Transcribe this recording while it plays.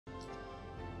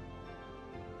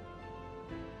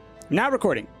Not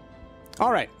recording.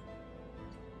 All right.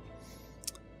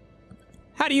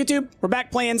 Howdy, YouTube. We're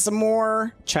back playing some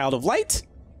more Child of Light.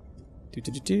 Get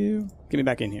me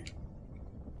back in here.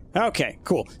 Okay,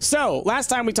 cool. So, last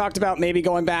time we talked about maybe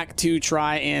going back to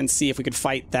try and see if we could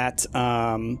fight that,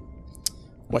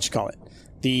 whatchamacallit?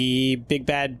 The big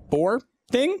bad boar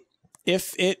thing?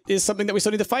 If it is something that we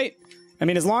still need to fight. I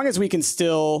mean, as long as we can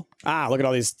still... Ah, look at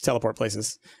all these teleport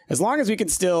places. As long as we can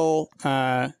still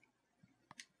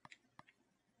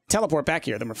teleport back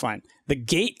here, then we're fine. The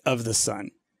Gate of the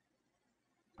Sun.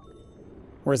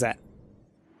 Where's that?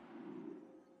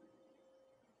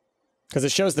 Because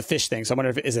it shows the fish thing, so I wonder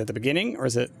if is it at the beginning, or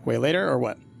is it way later, or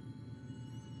what?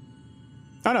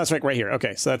 Oh, no, it's right here.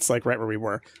 Okay, so that's like right where we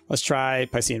were. Let's try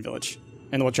Piscean Village.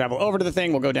 And then we'll travel over to the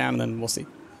thing, we'll go down, and then we'll see.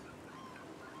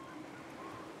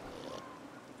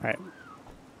 Alright.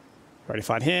 Already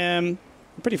fought him.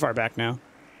 We're pretty far back now.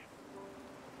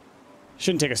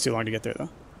 Shouldn't take us too long to get there, though.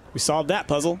 We solved that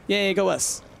puzzle. Yay, go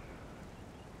us.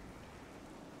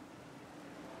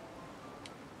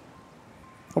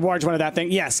 A large one of that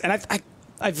thing. Yes, and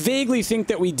I vaguely think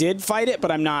that we did fight it, but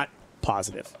I'm not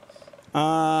positive.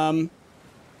 Oh,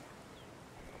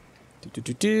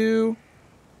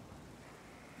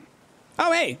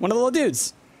 hey, one of the little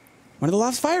dudes. One of the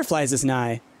lost fireflies is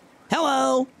nigh.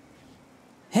 Hello.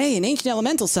 Hey, an ancient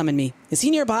elemental summoned me. Is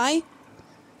he nearby?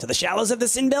 To the shallows of the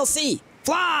Sinbel Sea.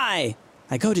 Fly!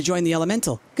 I go to join the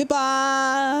elemental.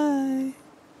 Goodbye.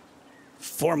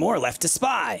 4 more left to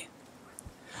spy.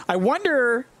 I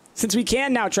wonder, since we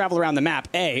can now travel around the map,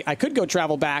 I could go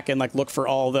travel back and like look for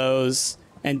all those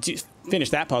and finish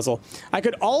that puzzle. I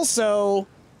could also,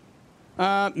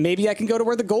 maybe I can go to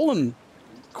where the golem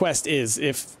quest is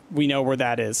if we know where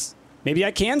that is. Maybe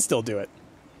I can still do it.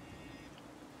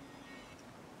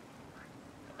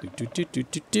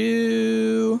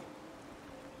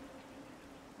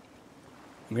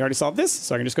 We already solved this,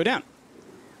 so I can just go down.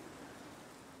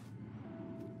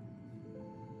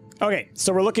 Okay,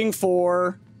 so we're looking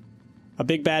for a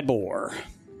big bad boar.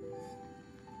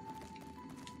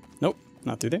 Nope,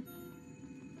 not through there.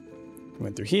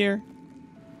 Went through here.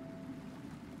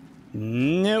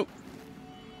 Nope.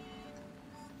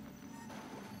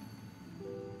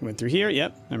 Went through here,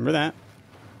 yep, remember that.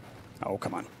 Oh,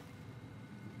 come on.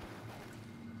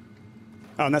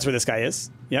 Oh, and that's where this guy is.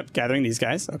 Yep, gathering these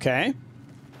guys, okay.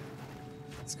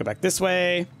 Let's go back this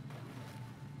way.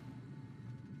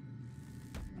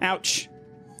 Ouch.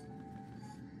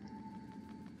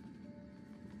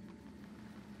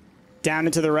 Down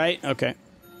and to the right? Okay.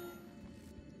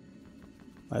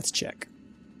 Let's check.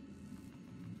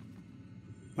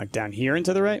 Like down here and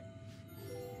to the right?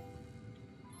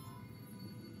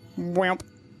 Whamp.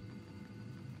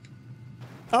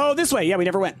 Oh, this way. Yeah, we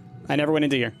never went. I never went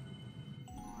into here.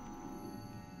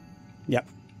 Yep.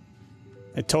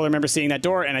 I totally remember seeing that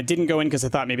door, and I didn't go in because I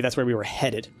thought maybe that's where we were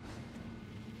headed.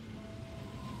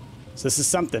 So this is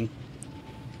something.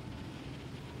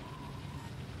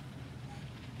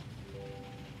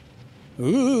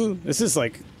 Ooh, this is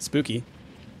like spooky.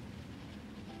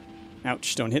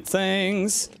 Ouch, don't hit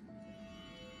things.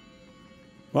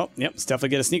 Well, yep, let's definitely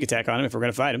get a sneak attack on him if we're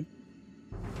gonna fight him.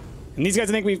 And these guys,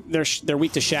 I think they're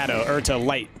weak to shadow, or to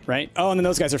light, right? Oh, and then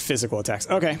those guys are physical attacks.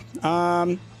 Okay,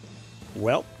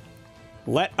 well,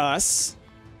 let us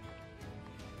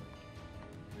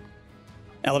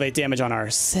elevate damage on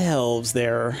ourselves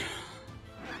there.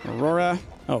 Aurora.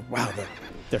 Oh, wow,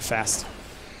 they're fast.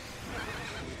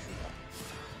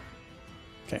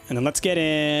 Okay, and then let's get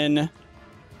in...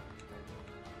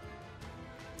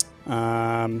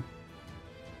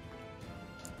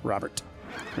 Robert.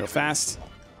 Real fast.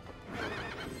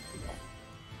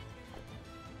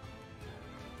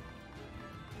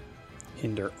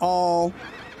 Hinder all.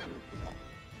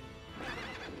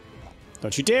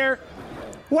 Don't you dare.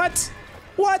 What?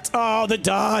 What? Oh, the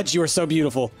dodge. You are so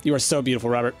beautiful. You are so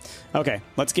beautiful, Robert. Okay,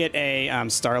 let's get a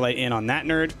Starlight in on that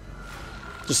nerd.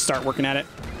 Just start working at it.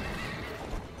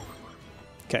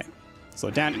 Okay.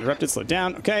 Slow down. Interrupted. Slow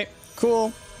down. Okay.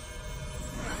 Cool.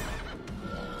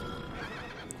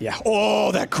 Yeah.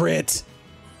 Oh, that crit.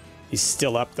 He's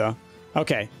still up, though.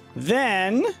 Okay.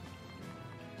 Then...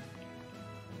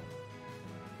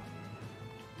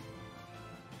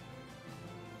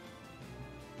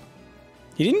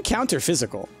 he didn't counter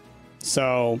physical.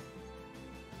 So...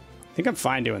 I think I'm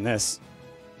fine doing this.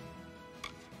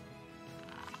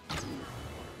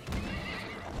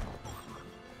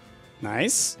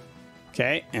 Nice.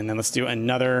 Okay, and then let's do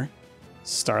another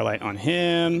Starlight on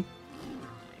him.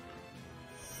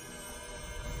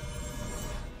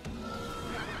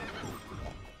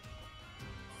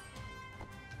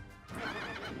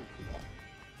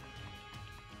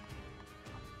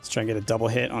 try and get a double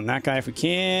hit on that guy if we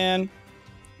can.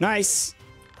 Nice.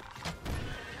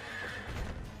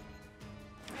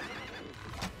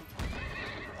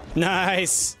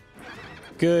 Nice.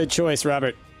 Good choice,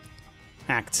 Robert.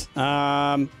 Act.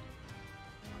 Let's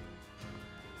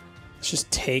just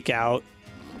take out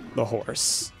the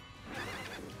horse.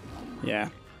 Yeah.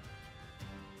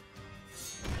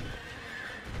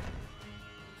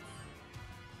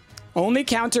 Only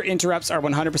counter interrupts are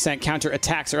 100% counter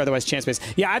attacks or otherwise chance based.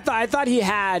 Yeah, I thought he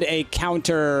had a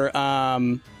counter.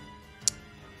 I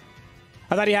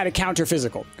thought he had a counter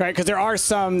physical, right? Because there are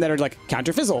some that are like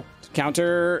counter physical,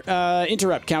 counter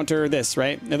interrupt, counter this,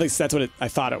 right? At least that's what I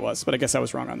thought it was, but I guess I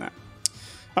was wrong on that.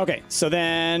 Okay, so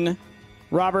then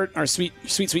Robert, our sweet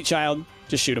child,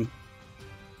 just shoot him.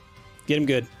 Get him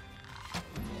good.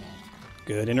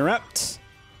 Good interrupt.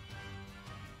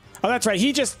 Oh, that's right.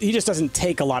 He just doesn't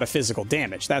take a lot of physical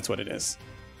damage. That's what it is.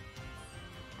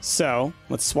 So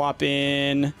let's swap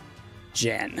in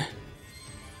Jen.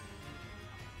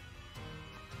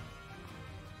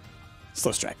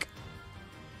 Slow strike.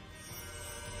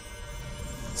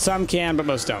 Some can, but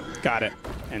most don't. Got it.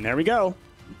 And there we go.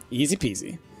 Easy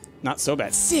peasy. Not so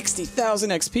bad.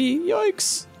 60,000 XP.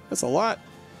 Yikes. That's a lot.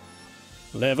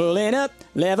 Leveling up.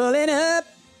 Leveling up.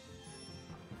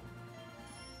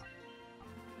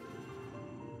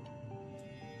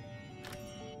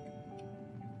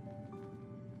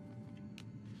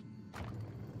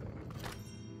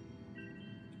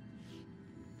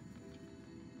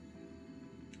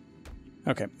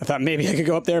 Okay, I thought maybe I could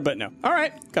go up there, but no. All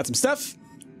right, got some stuff.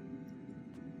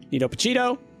 Nito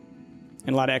Pachito.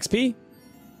 And a lot of XP.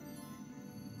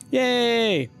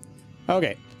 Yay!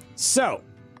 Okay, so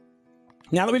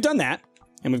now that we've done that,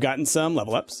 and we've gotten some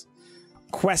level ups,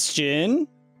 question.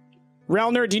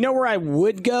 Relner, do you know where I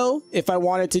would go if I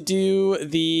wanted to do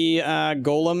the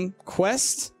Golem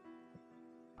quest?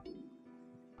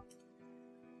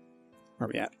 Where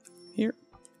are we at? Here.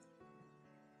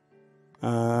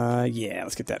 Yeah,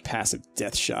 let's get that passive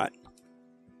death shot.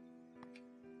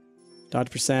 Dodge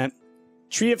percent.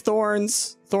 Tree of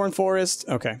Thorns. Thorn Forest.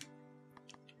 Okay.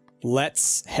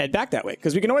 Let's head back that way.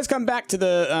 Because we can always come back to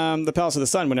the Palace of the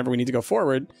Sun whenever we need to go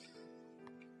forward.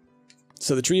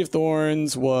 So the Tree of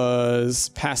Thorns was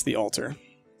past the altar.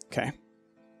 Okay.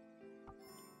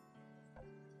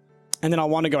 And then I'll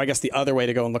want to go, I guess, the other way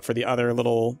to go and look for the other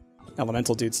little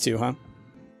elemental dudes too, huh?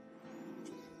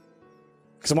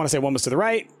 Because I want to say one was to the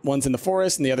right, one's in the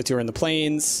forest, and the other two are in the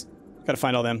plains. Gotta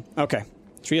find all them. Okay.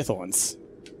 Tree of Thorns.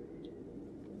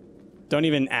 Don't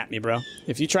even at me, bro.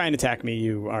 If you try and attack me,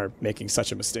 you are making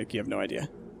such a mistake. You have no idea.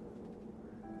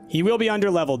 He will be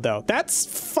under-leveled, though. That's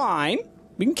fine.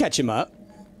 We can catch him up.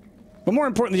 But more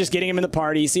importantly, just getting him in the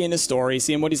party, seeing his story,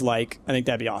 seeing what he's like. I think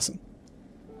that'd be awesome.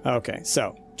 Okay,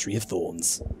 so, Tree of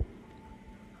Thorns.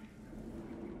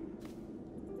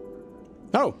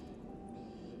 Oh!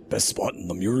 Best spot in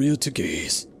Lemuria to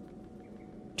gaze.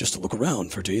 Just to look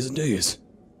around for days and days.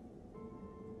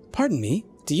 Pardon me,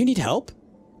 do you need help?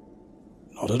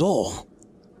 Not at all.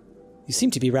 You seem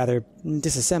to be rather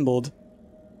disassembled.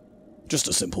 Just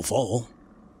a simple fall.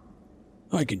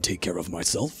 I can take care of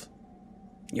myself.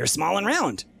 You're small and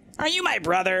round. Are you my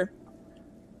brother?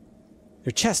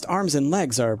 Your chest, arms, and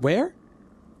legs are where?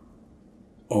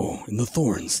 Oh, in the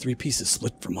thorns, 3 pieces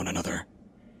split from one another.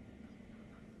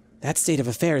 That state of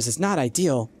affairs is not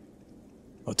ideal.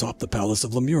 Atop the palace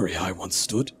of Lemuria I once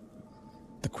stood.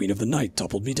 The Queen of the Night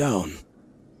toppled me down.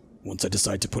 Once I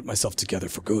decide to put myself together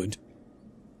for good,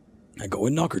 I go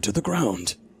and knock her to the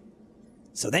ground.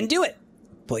 So then do it.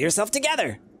 Pull yourself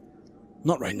together.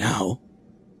 Not right now.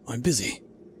 I'm busy,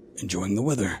 enjoying the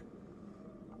weather.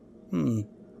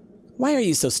 Why are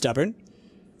you so stubborn?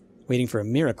 Waiting for a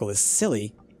miracle is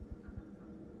silly.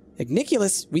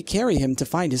 Igniculus, we carry him to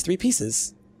find his 3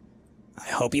 pieces. I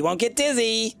hope he won't get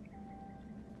dizzy.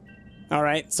 All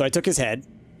right, so I took his head.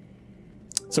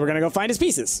 So we're going to go find his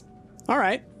pieces. All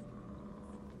right.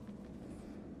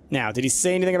 Now, did he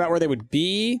say anything about where they would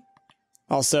be?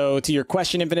 Also, to your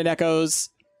question, Infinite Echoes,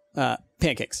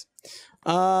 pancakes.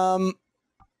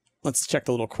 Let's check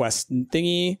the little quest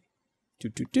thingy.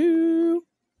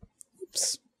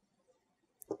 Oops.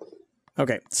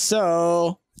 Okay,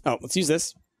 so... Oh, let's use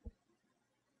this.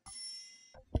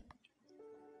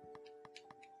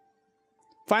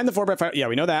 Find the 4x5... Yeah,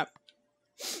 we know that.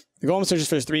 The golem searches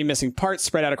for his 3 missing parts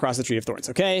spread out across the Tree of Thorns.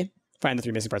 Okay. Find the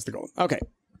 3 missing parts of the golem. Okay.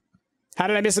 How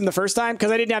did I miss him the first time?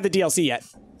 Because I didn't have the DLC yet.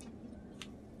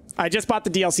 I just bought the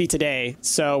DLC today,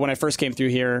 so when I first came through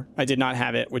here, I did not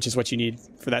have it, which is what you need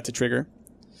for that to trigger.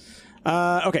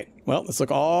 Okay. Well, let's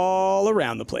look all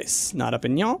around the place. Not up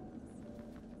in y'all.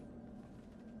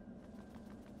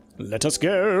 Let us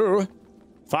go.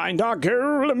 Find our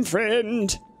golem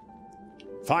friend.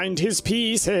 Find his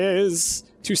pieces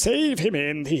to save him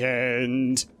in the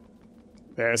end.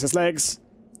 There's his legs.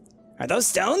 Are those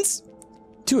stones?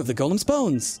 2 of the golem's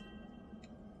bones.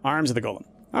 Arms of the golem.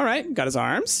 All right, got his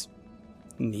arms.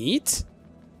 Neat.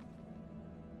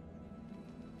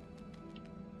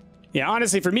 Yeah,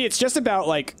 honestly, for me, it's just about,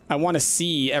 like, I want to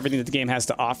see everything that the game has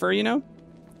to offer, you know?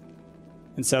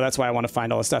 And so that's why I want to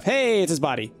find all this stuff. Hey, it's his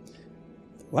body.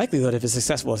 The likelihood of his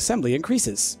successful assembly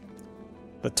increases.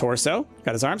 The torso,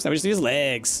 got his arms, now we just need his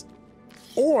legs.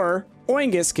 Or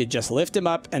Oingus could just lift him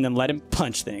up and then let him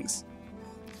punch things.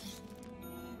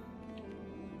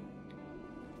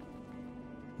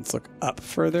 Let's look up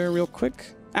further real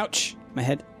quick. Ouch, my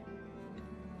head.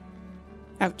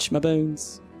 Ouch, my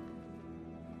bones.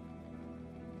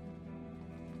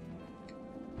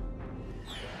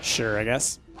 Sure, I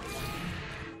guess.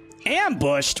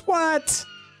 Ambushed? What?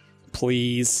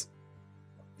 Please.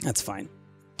 That's fine.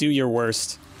 Do your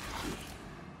worst.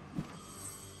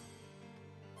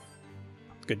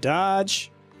 Good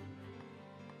dodge.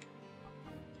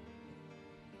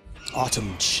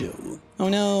 Autumn chill. Oh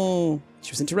no.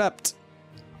 She was interrupt.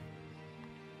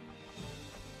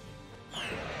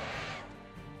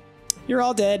 You're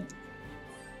all dead.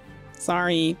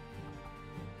 Sorry.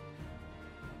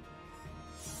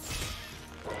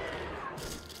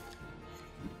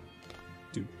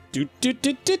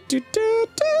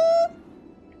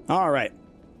 All right.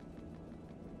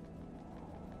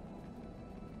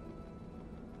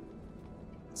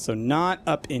 So not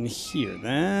up in here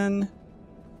then.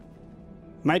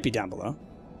 Might be down below.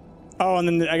 Oh, and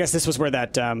then I guess this was where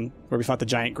that where we fought the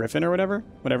giant griffin or whatever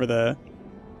the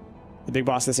big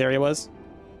boss of this area was.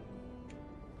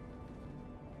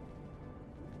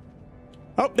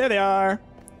 Oh, there they are.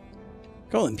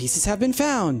 Golem pieces have been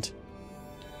found.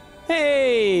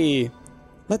 Hey!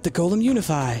 Let the golem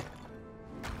unify.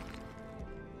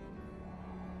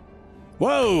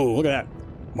 Whoa, look at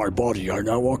that. My body I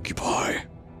now occupy.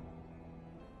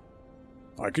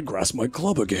 I could grasp my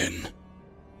club again.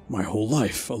 My whole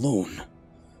life alone.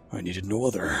 I needed no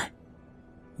other.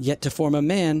 Yet to form a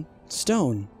man,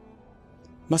 stone.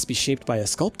 Must be shaped by a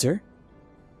sculptor.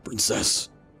 Princess.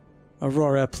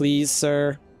 Aurora, please,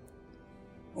 sir.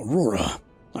 Aurora,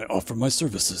 I offer my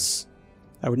services.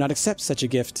 I would not accept such a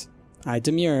gift. I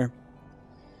demur.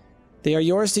 They are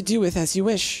yours to do with as you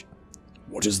wish.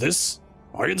 What is this?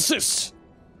 I insist.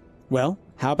 Well,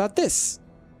 how about this?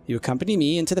 You accompany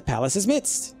me into the palace's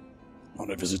midst. On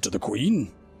a visit to the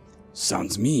queen?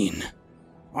 Sounds mean.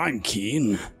 I'm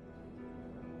keen.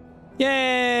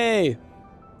 Yay!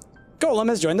 Golem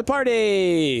has joined the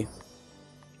party!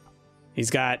 He's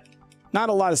got not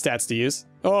a lot of stats to use.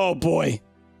 Oh boy.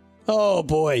 Oh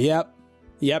boy, yep.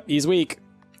 Yep, he's weak.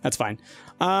 That's fine.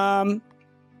 A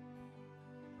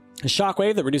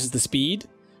shockwave that reduces the speed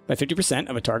by 50%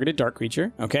 of a targeted dark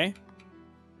creature. Okay.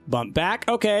 Bump back.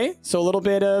 Okay. So a little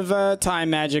bit of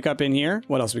time magic up in here.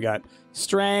 What else we got?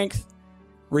 Strength.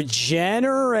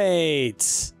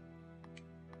 Regenerate.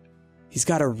 He's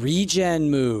got a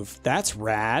regen move. That's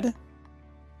rad.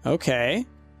 Okay.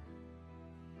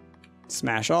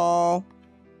 Smash all.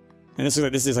 And this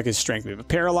is like his strength move.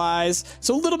 Paralyze.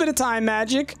 So a little bit of time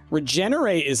magic.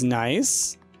 Regenerate is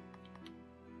nice.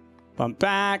 Bump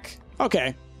back.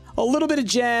 Okay. A little bit of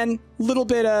gen. A little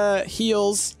bit of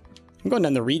heals. I'm going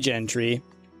down the regen tree.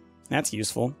 That's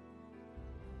useful.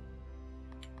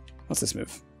 What's this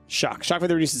move? Shock. Shock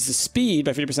that reduces the speed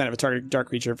by 50% of a target dark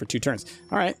creature for 2 turns.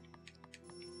 All right.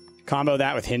 Combo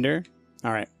that with hinder.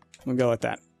 All right. We'll go with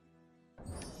that.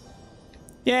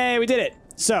 Yay, we did it.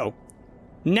 So,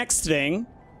 next thing,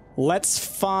 let's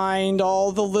find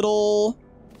all the little,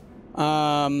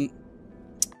 and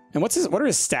what are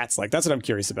his stats like? That's what I'm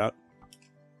curious about.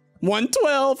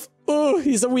 112. Oh,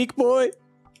 he's a weak boy.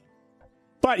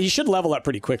 But he should level up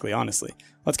pretty quickly, honestly.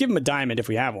 Let's give him a diamond if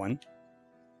we have one.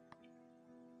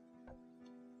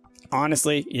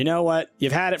 Honestly, you know what?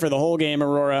 You've had it for the whole game,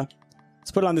 Aurora.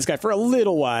 Let's put it on this guy for a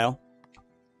little while.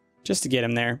 Just to get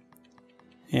him there.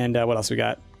 And what else we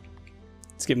got?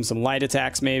 Let's give him some light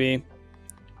attacks, maybe.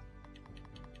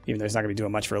 Even though he's not going to be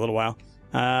doing much for a little while.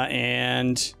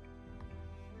 And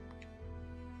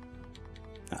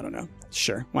I don't know.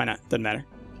 Sure, why not? Doesn't matter.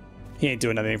 He ain't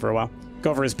doing anything for a while.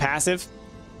 Go for his passive.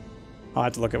 I'll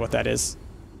have to look at what that is.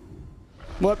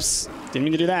 Whoops. Didn't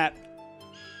mean to do that.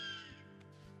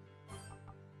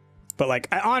 But, like,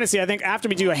 honestly, I think after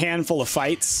we do a handful of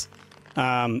fights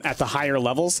at the higher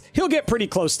levels, he'll get pretty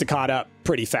close to caught up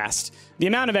pretty fast. The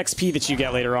amount of XP that you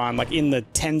get later on, like in the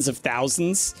tens of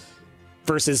thousands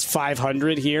versus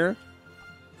 500 here,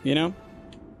 you know?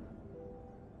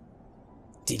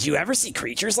 Did you ever see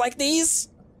creatures like these?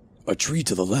 A tree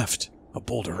to the left, a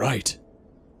boulder right.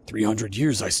 300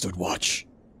 years I stood watch.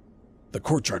 The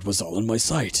courtyard was all in my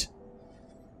sight.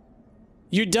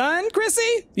 You done,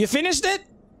 Chrissy? You finished it?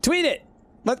 Tweet it.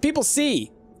 Let people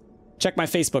see. Check my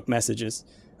Facebook messages.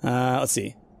 Let's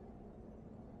see.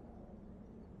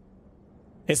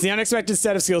 It's the unexpected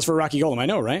set of skills for Rocky Golem. I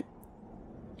know, right?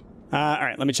 All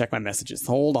right, let me check my messages.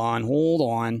 Hold on, hold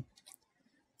on.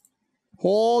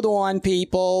 Hold on,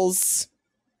 peoples.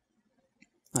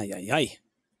 Ay, ay, ay.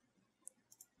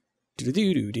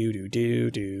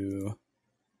 Do-do-do-do-do-do-do.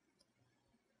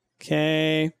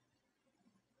 Okay.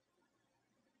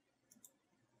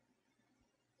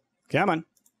 Come on.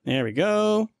 There we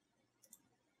go.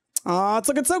 Aw, it's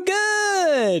looking so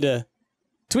good.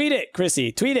 Tweet it,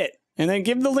 Chrissy. Tweet it. And then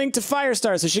give the link to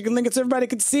Firestar so she can link it so everybody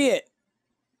can see it.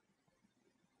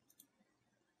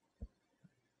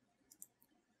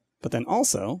 But then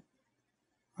also,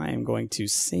 I am going to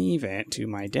save it to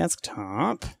my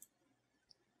desktop.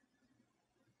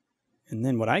 And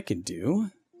then what I can do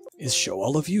is show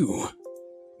all of you.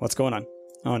 What's going on?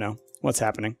 Oh no. What's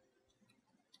happening?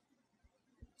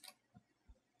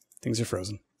 Things are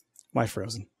frozen. Why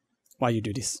frozen? Why you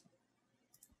do this?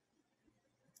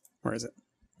 Where is it?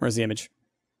 Where's the image?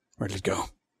 Where did it go?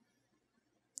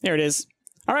 There it is.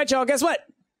 All right, y'all, guess what?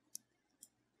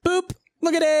 Boop!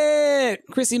 Look at it!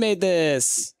 Chrissy made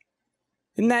this.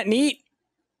 Isn't that neat?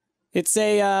 It's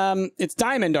it's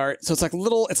diamond art, so it's like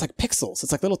pixels.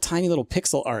 It's like little tiny little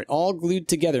pixel art, all glued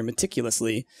together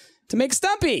meticulously to make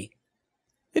Stumpy.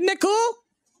 Isn't that cool?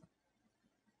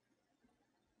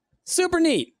 Super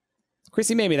neat.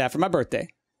 Chrissy made me that for my birthday.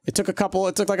 It took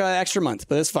like an extra month,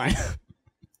 but it's fine.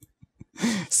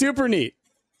 Super neat.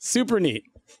 Super neat.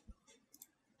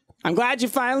 I'm glad you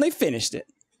finally finished it.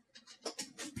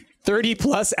 30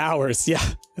 plus hours. Yeah,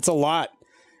 it's a lot.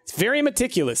 It's very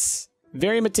meticulous.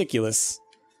 Very meticulous.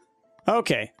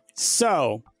 Okay,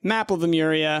 so map of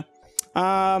Lemuria.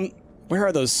 Where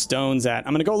are those stones at?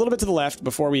 I'm gonna go a little bit to the left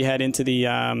before we head into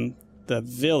the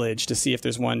village to see if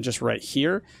there's one just right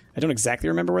here. I don't exactly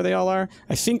remember where they all are.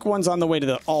 I think one's on the way to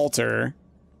the altar,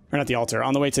 or not the altar,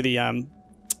 on the way to the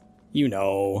you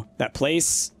know, that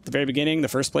place, the very beginning, the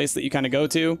first place that you kind of go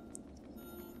to.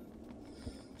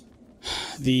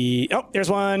 Oh, there's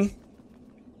one.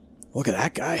 Look at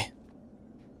that guy.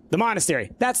 The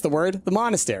monastery. That's the word. The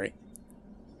monastery.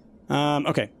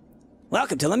 Okay.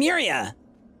 Welcome to Lemuria.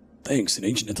 Thanks, an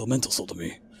ancient elemental sold to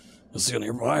me. Is he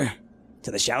nearby?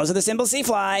 To the shallows of the Symbol Sea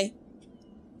Fly.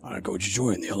 I go to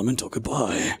join the elemental.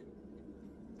 Goodbye.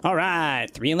 All right.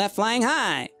 3 left flying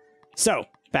high. So,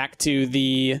 back to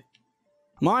the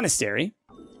monastery.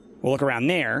 We'll look around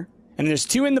there. And there's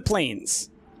 2 in the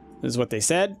plains. This is what they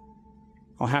said.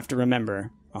 I'll have to remember.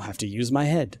 I'll have to use my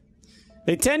head.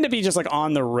 They tend to be just like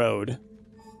on the road.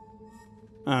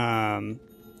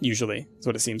 Usually, is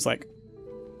what it seems like.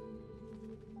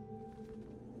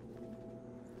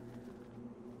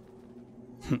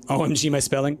 OMG, my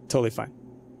spelling? Totally fine.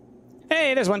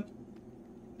 Hey, there's one.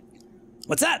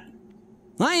 What's that?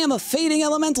 I am a fading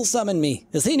elemental summon me.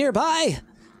 Is he nearby?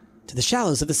 To the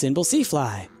shallows of the Symbol Sea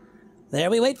Fly.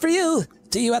 There we wait for you.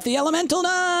 See you at the elemental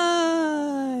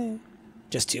night.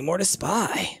 Just 2 more to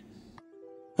spy.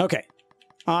 Okay.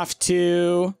 Off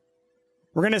to...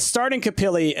 We're going to start in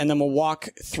Capilli, and then we'll walk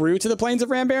through to the Plains of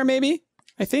Rambert, maybe?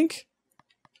 I think?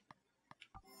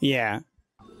 Yeah.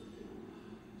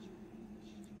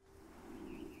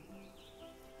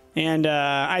 And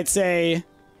I'd say...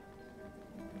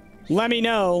 Let me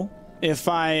know if if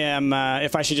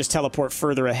I should just teleport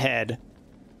further ahead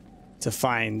to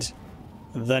find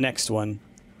the next one.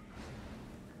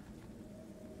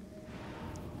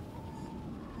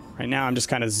 Right now, I'm just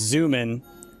kind of zooming,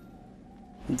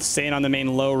 staying on the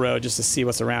main low road just to see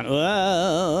what's around.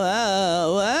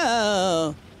 Whoa,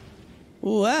 whoa, whoa,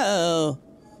 whoa.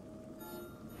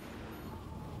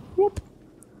 Whoop.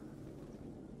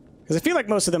 Because I feel like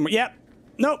most of them were... Yep.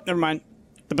 Nope, never mind.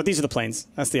 But these are the plains.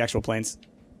 That's the actual plains.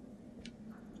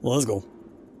 Well, let's go.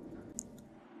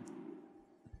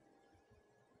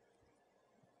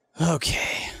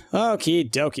 Okay. Okie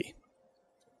dokie.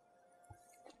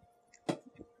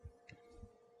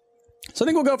 So I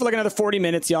think we'll go for like another 40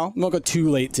 minutes, y'all. We won't go too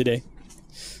late today.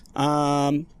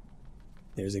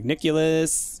 There's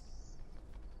Igniculus.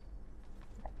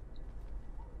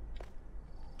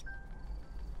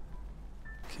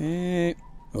 Okay.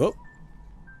 Oh.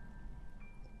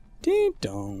 Deep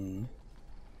dong.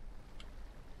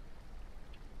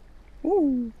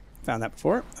 Ooh. Found that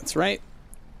before. That's right.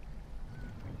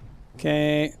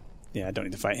 Okay. Yeah, I don't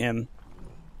need to fight him.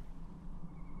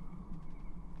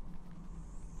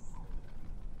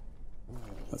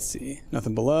 Let's see.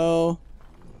 Nothing below.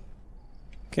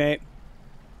 Okay.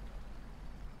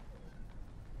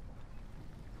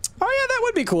 Oh yeah, that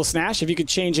would be cool, Snash, if you could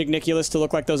change Igniculus to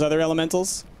look like those other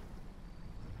elementals.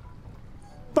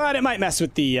 But it might mess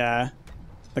with the kind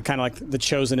of like the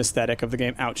chosen aesthetic of the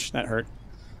game. Ouch, that hurt.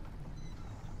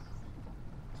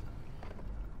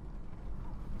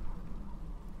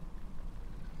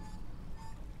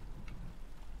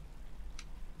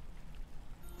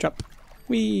 Drop.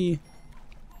 Whee!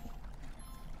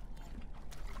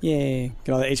 Yay.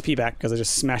 Get all the HP back because I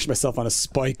just smashed myself on a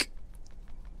spike.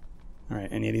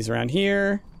 Alright, any of these around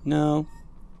here? No.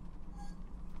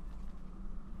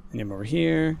 Any of them over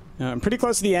here? No, I'm pretty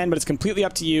close to the end, but it's completely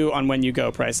up to you on when you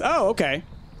go, Price. Oh, okay.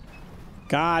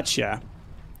 Gotcha.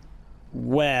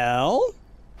 Well...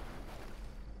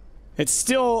 It's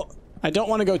still... I don't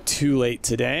want to go too late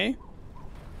today.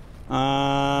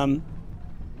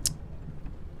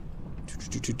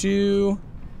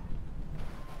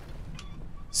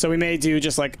 So we may do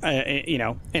just like you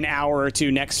know, an hour or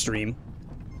two next stream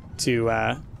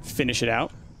to finish it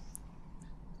out.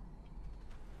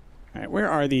 All right, where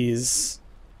are these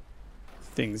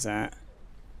things at?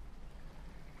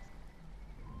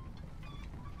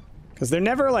 Because they're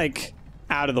never like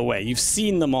out of the way. You've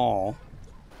seen them all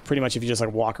pretty much if you just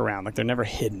like walk around. Like they're never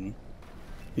hidden.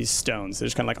 These stones, they're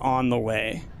just kind of like on the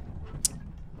way.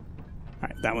 All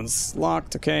right, that one's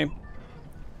locked. Okay.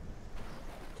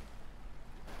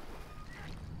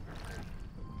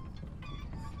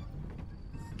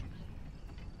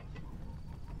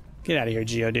 Get out of here,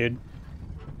 Geo, dude.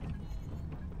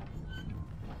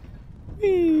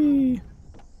 Whee!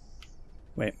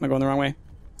 Wait, am I going the wrong way?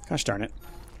 Gosh darn it.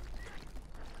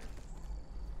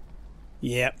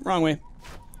 Yep, wrong way.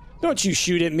 Don't you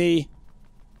shoot at me.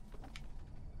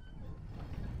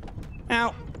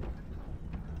 Ow.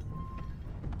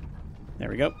 There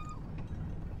we go.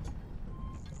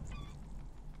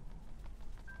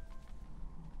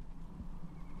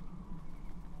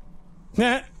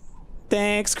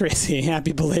 Thanks, Chrissy.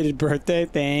 Happy belated birthday.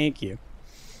 Thank you.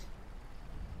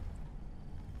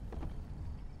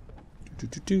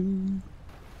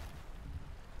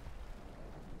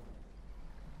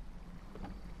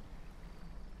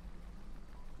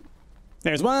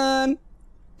 There's one.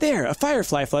 There, a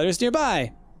firefly flutters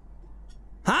nearby.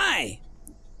 Hi.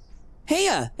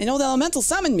 Heya, an old elemental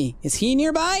summoned me. Is he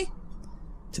nearby?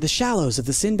 To the shallows of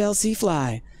the Sinbel Sea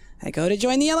fly. I go to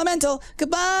join the elemental.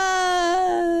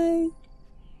 Goodbye.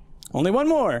 Only one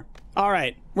more. All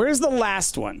right, where's the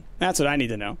last one? That's what I need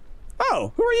to know.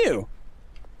 Oh, who are you?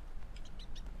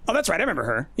 Oh, that's right, I remember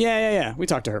her. Yeah. We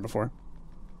talked to her before.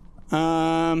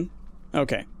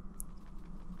 Okay.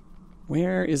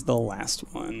 Where is the last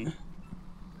one?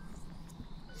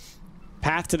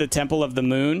 Path to the Temple of the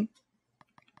Moon.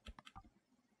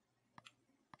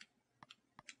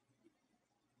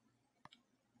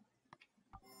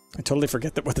 I totally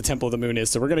forget what the Temple of the Moon is,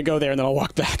 so we're gonna go there and then I'll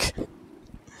walk back.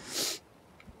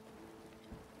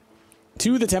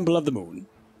 To the Temple of the Moon.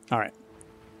 Alright.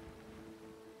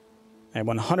 I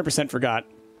 100% forgot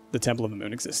the Temple of the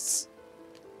Moon exists.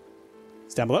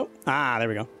 It's down below? Ah, there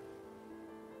we go.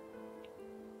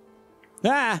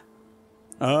 Ah!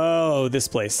 Oh, this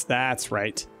place. That's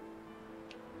right.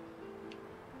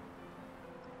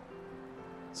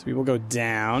 So we will go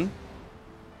down.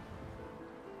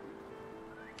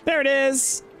 There it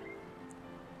is!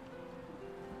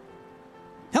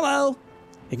 Hello!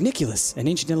 Igniculus, an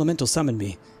ancient elemental summoned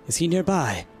me. Is he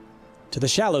nearby? To the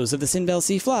shallows of the Sinbel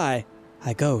Sea fly.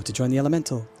 I go to join the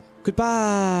elemental.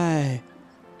 Goodbye!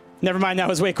 Never mind, that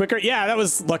was way quicker. Yeah, that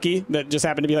was lucky. That just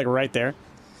happened to be like right there.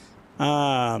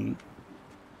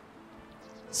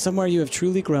 Somewhere you have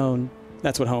truly grown.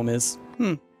 That's what home is.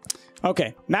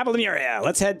 Okay, map of Lemuria.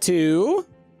 Let's head to...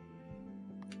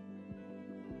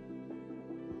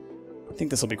 I think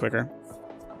this will be quicker.